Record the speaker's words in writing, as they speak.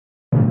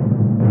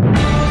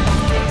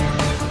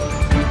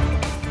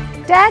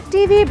Tag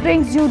TV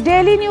brings you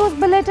daily news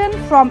bulletin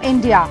from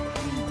India.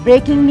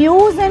 Breaking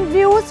news and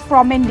views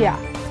from India.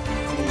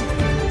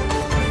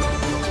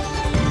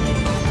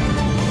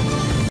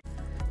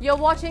 You're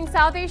watching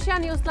South Asia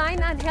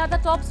Newsline, and here are the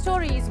top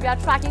stories we are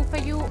tracking for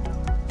you.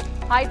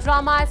 High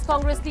drama as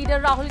Congress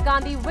leader Rahul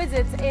Gandhi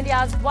visits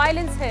India's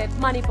violence-hit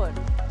Manipur.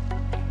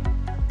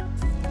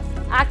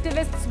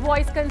 Activists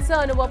voice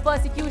concern over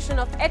persecution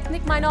of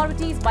ethnic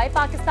minorities by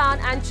Pakistan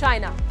and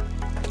China.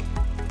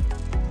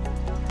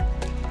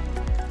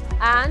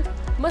 And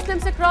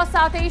Muslims across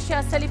South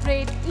Asia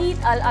celebrate Eid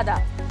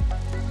al-Adha.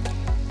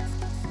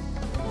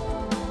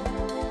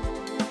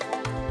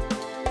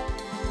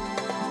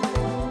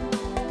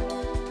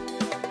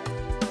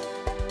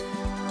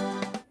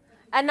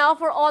 And now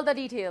for all the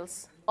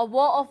details. A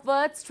war of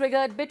words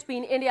triggered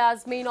between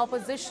India's main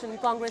opposition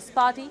Congress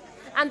party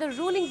and the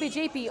ruling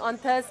BJP on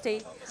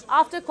Thursday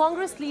after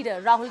Congress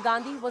leader Rahul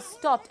Gandhi was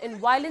stopped in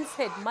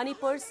violence-hit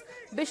Manipur's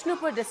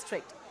Bishnupur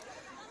district.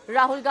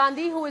 Rahul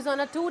Gandhi, who is on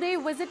a two-day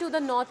visit to the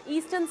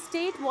northeastern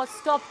state, was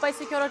stopped by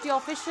security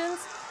officials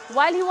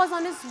while he was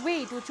on his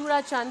way to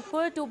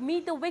Churachandpur to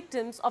meet the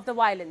victims of the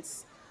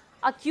violence.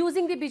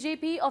 Accusing the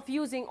BJP of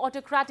using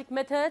autocratic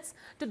methods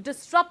to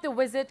disrupt the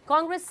visit,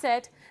 Congress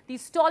said the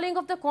stalling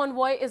of the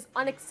convoy is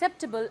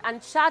unacceptable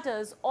and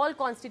shatters all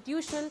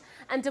constitutional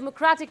and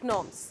democratic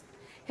norms.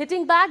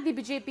 Hitting back, the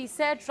BJP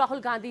said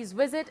Rahul Gandhi's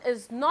visit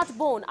is not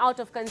born out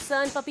of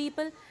concern for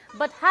people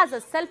but has a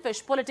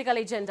selfish political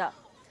agenda.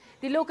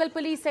 The local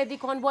police said the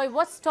convoy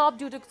was stopped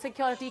due to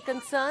security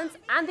concerns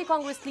and the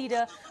Congress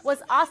leader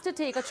was asked to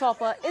take a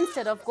chopper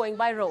instead of going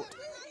by road.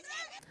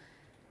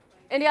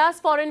 India's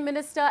Foreign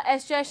Minister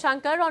S.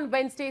 Jaishankar on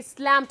Wednesday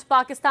slammed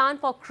Pakistan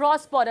for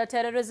cross-border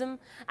terrorism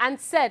and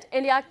said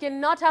India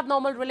cannot have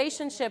normal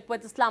relationship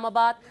with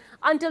Islamabad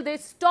until they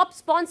stop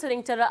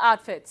sponsoring terror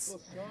outfits.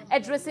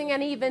 Addressing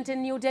an event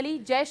in New Delhi,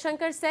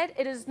 Jaishankar said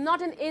it is not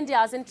in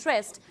India's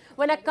interest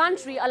when a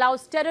country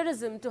allows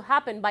terrorism to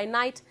happen by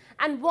night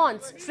and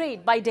wants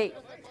trade by day.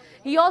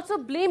 He also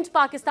blamed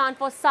Pakistan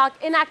for SAARC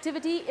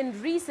inactivity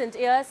in recent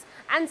years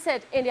and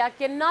said India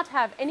cannot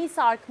have any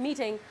SAARC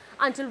meeting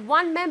until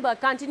one member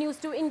continues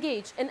to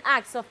engage in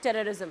acts of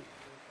terrorism.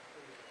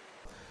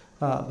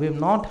 We have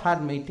not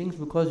had meetings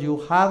because you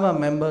have a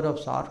member of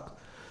SAARC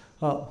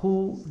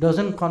who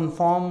doesn't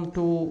conform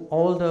to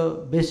all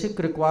the basic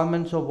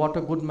requirements of what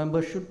a good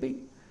member should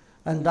be.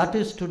 And that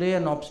is today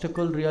an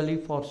obstacle really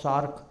for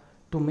SAARC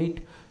to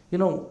meet.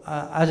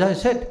 As I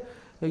said,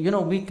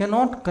 we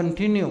cannot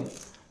continue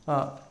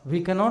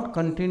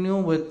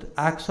with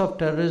acts of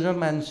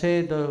terrorism and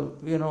say the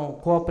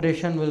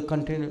cooperation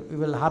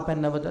will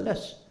happen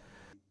nevertheless.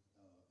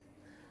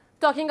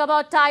 Talking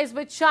about ties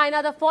with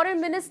China, the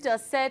foreign minister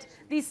said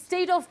the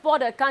state of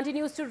border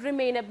continues to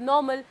remain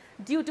abnormal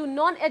due to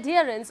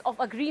non-adherence of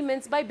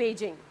agreements by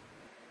Beijing.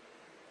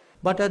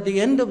 But at the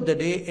end of the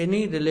day,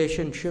 any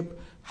relationship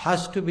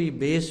has to be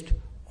based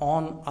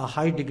on a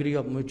high degree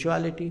of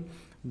mutuality.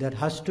 There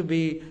has to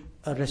be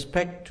a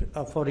respect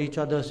for each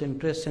other's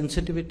interests,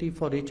 sensitivity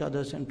for each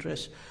other's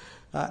interests,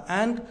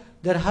 and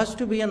there has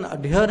to be an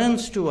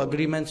adherence to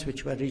agreements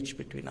which were reached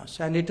between us.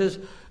 And it is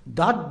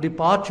that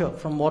departure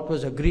from what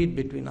was agreed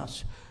between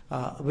us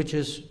which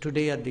is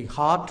today at the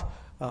heart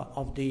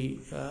of the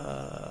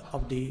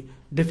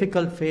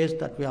difficult phase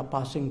that we are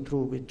passing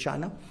through with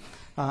China.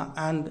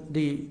 And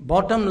the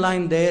bottom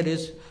line there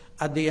is,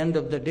 at the end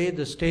of the day,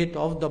 the state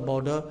of the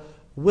border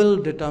will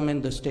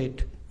determine the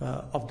state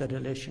of the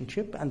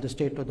relationship, and the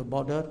state of the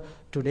border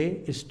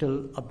today is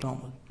still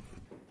abnormal.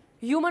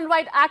 Human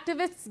rights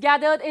activists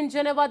gathered in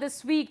Geneva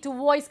this week to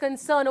voice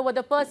concern over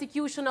the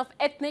persecution of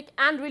ethnic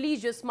and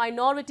religious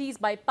minorities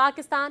by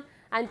Pakistan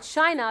and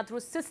China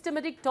through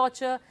systematic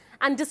torture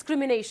and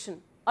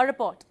discrimination. A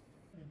report.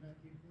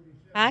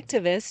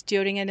 Activists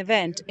during an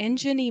event in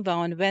Geneva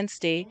on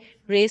Wednesday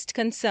raised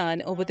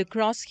concern over the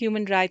gross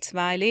human rights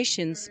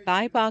violations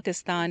by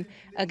Pakistan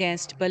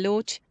against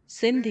Baloch,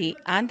 Sindhi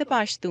and the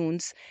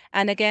Pashtuns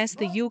and against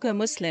the Uyghur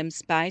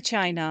Muslims by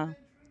China.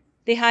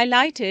 They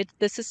highlighted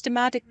the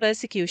systematic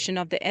persecution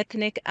of the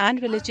ethnic and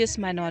religious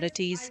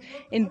minorities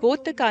in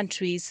both the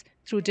countries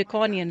through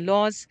draconian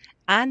laws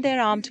and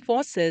their armed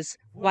forces,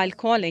 while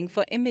calling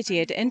for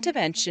immediate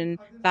intervention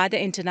by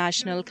the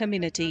international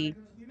community.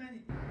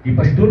 The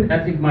Pashtun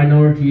ethnic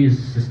minority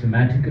is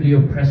systematically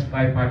oppressed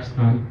by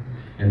Pakistan.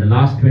 In the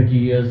last 20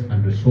 years,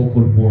 under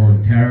so-called war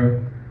on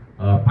terror,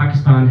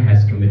 Pakistan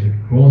has committed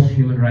gross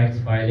human rights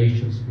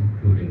violations,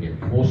 including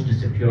enforced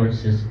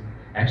disappearances,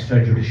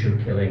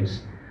 extrajudicial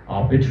killings,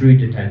 arbitrary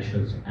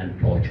detentions, and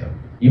torture.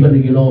 Even,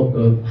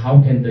 how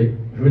can the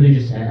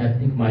religious and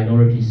ethnic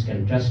minorities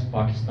can trust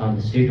Pakistan,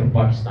 the state of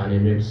Pakistan,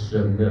 in its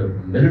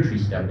military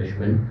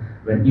establishment,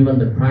 when even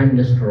the Prime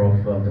Minister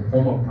of the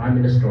former Prime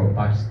Minister of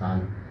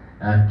Pakistan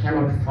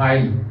cannot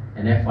file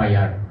an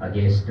FIR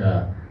against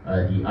the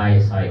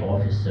ISI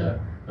officer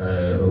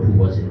who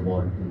was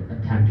involved in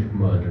attempted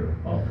murder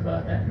of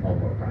that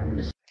former Prime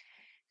Minister.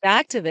 The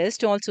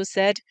activist also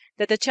said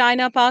that the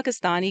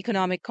China-Pakistan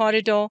economic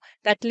corridor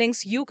that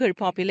links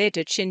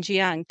Uyghur-populated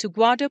Xinjiang to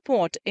Gwadar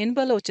port in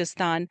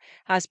Balochistan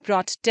has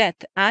brought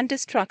death and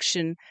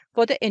destruction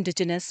for the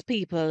indigenous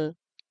people.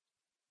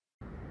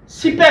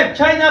 CPEC,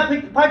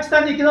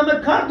 China-Pakistan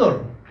economic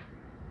corridor,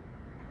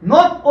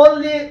 not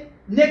only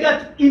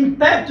negative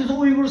impact to the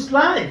Uyghurs'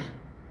 life,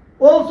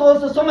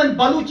 also so many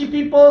Baluchi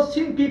people,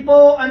 Sindh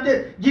people, and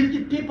the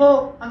Gilgit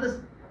people, and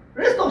the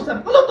rest of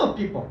them, a lot of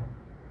people,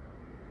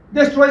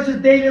 destroys his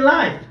daily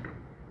life.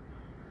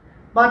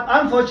 But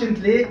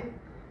unfortunately,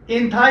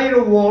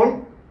 entire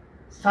world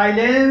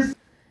silence.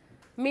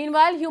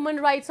 Meanwhile, human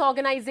rights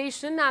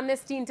organization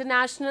Amnesty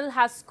International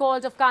has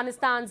called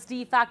Afghanistan's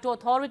de facto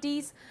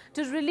authorities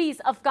to release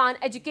Afghan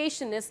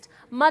educationist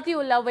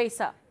Matiullah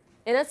Waisa.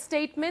 In a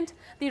statement,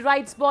 the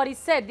rights body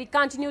said the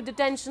continued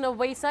detention of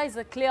Waisa is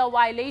a clear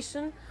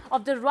violation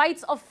of the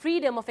rights of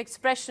freedom of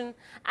expression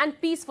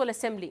and peaceful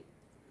assembly.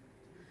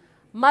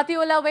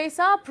 Matiullah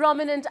Waisa, a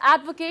prominent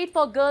advocate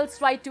for girls'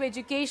 right to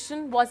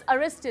education, was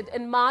arrested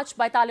in March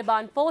by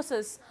Taliban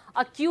forces,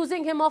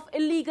 accusing him of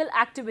illegal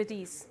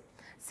activities.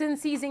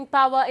 Since seizing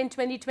power in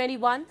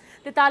 2021,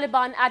 the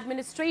Taliban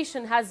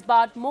administration has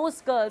barred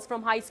most girls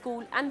from high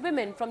school and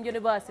women from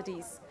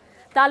universities.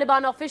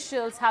 Taliban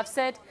officials have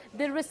said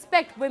they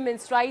respect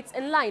women's rights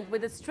in line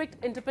with a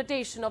strict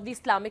interpretation of the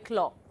Islamic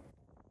law.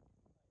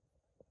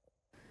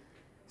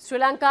 Sri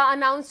Lanka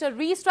announced a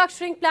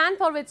restructuring plan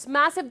for its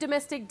massive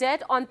domestic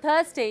debt on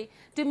Thursday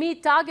to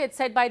meet targets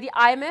set by the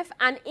IMF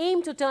and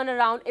aim to turn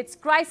around its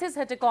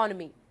crisis-hit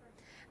economy.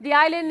 The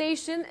island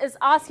nation is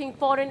asking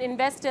foreign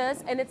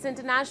investors in its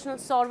international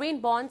sovereign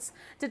bonds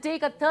to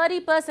take a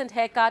 30%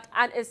 haircut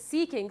and is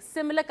seeking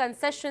similar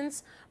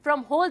concessions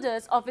from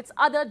holders of its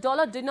other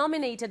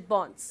dollar-denominated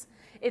bonds,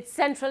 its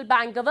central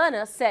bank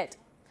governor said.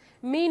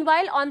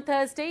 Meanwhile, on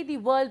Thursday, the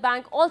World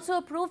Bank also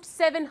approved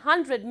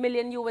 $700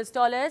 million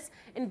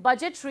in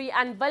budgetary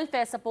and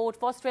welfare support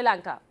for Sri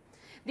Lanka.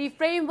 The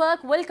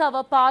framework will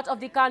cover part of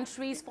the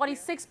country's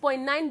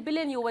 $46.9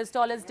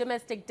 billion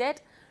domestic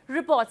debt,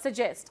 reports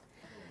suggest.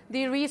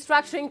 The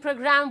restructuring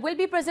program will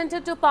be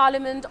presented to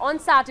Parliament on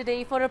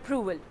Saturday for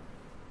approval.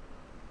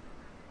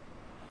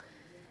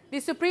 The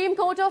Supreme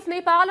Court of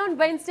Nepal on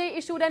Wednesday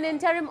issued an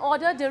interim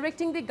order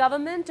directing the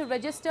government to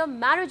register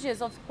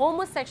marriages of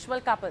homosexual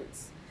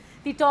couples.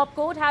 The top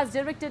court has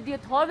directed the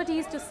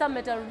authorities to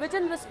submit a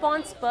written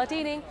response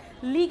pertaining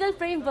legal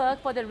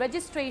framework for the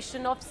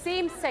registration of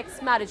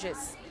same-sex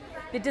marriages.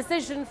 The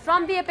decision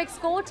from the apex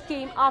court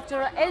came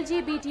after a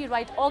LGBT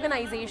right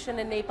organization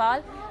in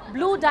Nepal,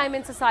 Blue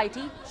Diamond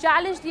Society,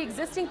 challenged the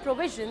existing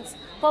provisions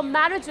for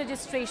marriage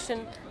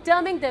registration,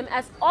 terming them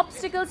as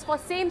obstacles for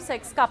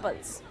same-sex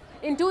couples.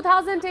 In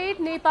 2008,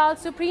 Nepal's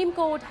Supreme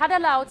Court had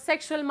allowed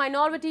sexual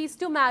minorities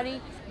to marry,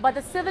 but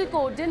the civil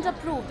court didn't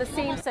approve the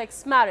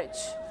same-sex marriage.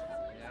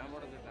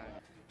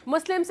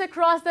 Muslims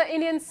across the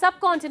Indian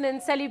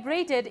subcontinent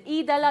celebrated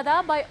Eid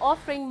al-Adha by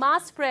offering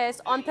mass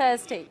prayers on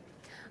Thursday.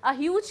 A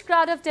huge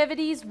crowd of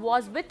devotees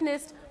was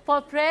witnessed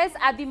for prayers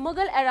at the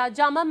Mughal-era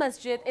Jama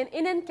Masjid in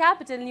Indian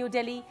capital New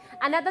Delhi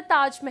and at the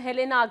Taj Mahal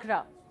in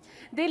Agra.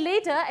 They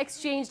later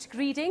exchanged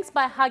greetings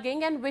by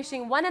hugging and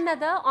wishing one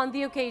another on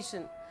the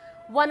occasion.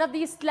 One of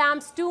the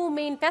Islam's two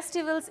main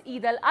festivals,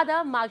 Eid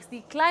al-Adha, marks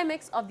the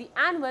climax of the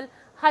annual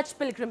Hajj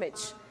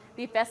pilgrimage.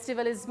 The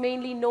festival is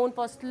mainly known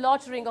for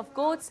slaughtering of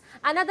goats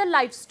and other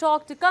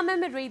livestock to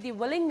commemorate the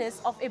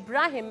willingness of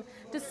Ibrahim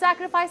to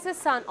sacrifice his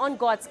son on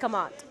God's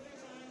command.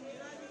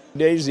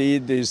 Today's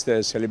Eid is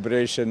the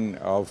celebration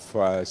of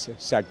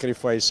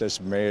sacrifices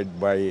made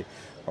by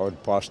our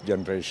past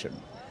generation.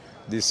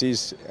 This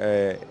is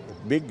a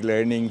big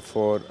learning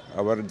for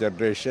our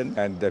generation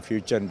and the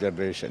future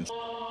generations.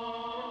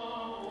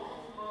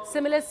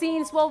 Similar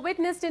scenes were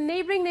witnessed in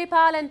neighboring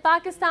Nepal and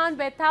Pakistan,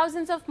 where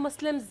thousands of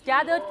Muslims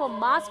gathered for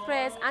mass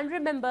prayers and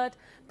remembered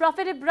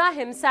Prophet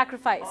Ibrahim's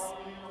sacrifice.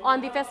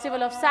 On the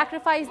festival of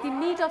sacrifice, the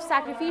meat of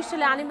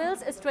sacrificial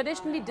animals is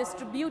traditionally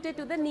distributed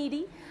to the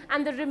needy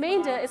and the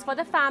remainder is for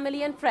the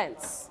family and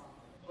friends.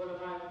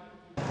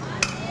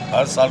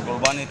 हर साल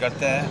कुर्बानी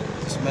करते हैं,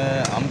 इसमें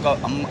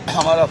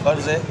हमारा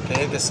फ़र्ज़ है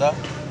कि एक हिस्सा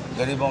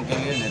गरीबों के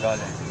लिए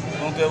निकालें,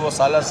 क्योंकि वो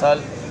साल साल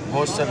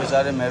गोश्त से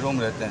बेचारे महरूम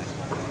रहते हैं।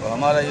 तो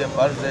हमारा ये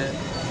फ़र्ज़ है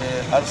कि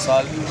हर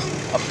साल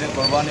अपनी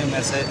कुर्बानी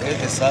में से एक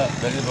हिस्सा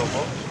गरीबों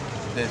को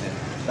दे दें,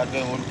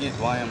 ताकि उनकी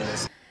दुआएं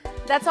मिले।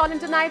 That's all in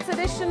tonight's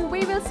edition.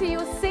 We will see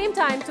you same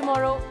time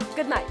tomorrow.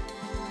 Good night.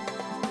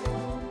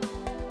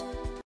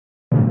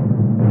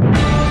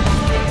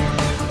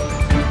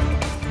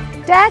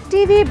 Tag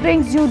TV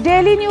brings you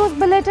daily news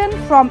bulletin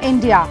from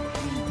India.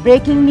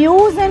 Breaking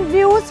news and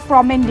views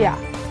from India.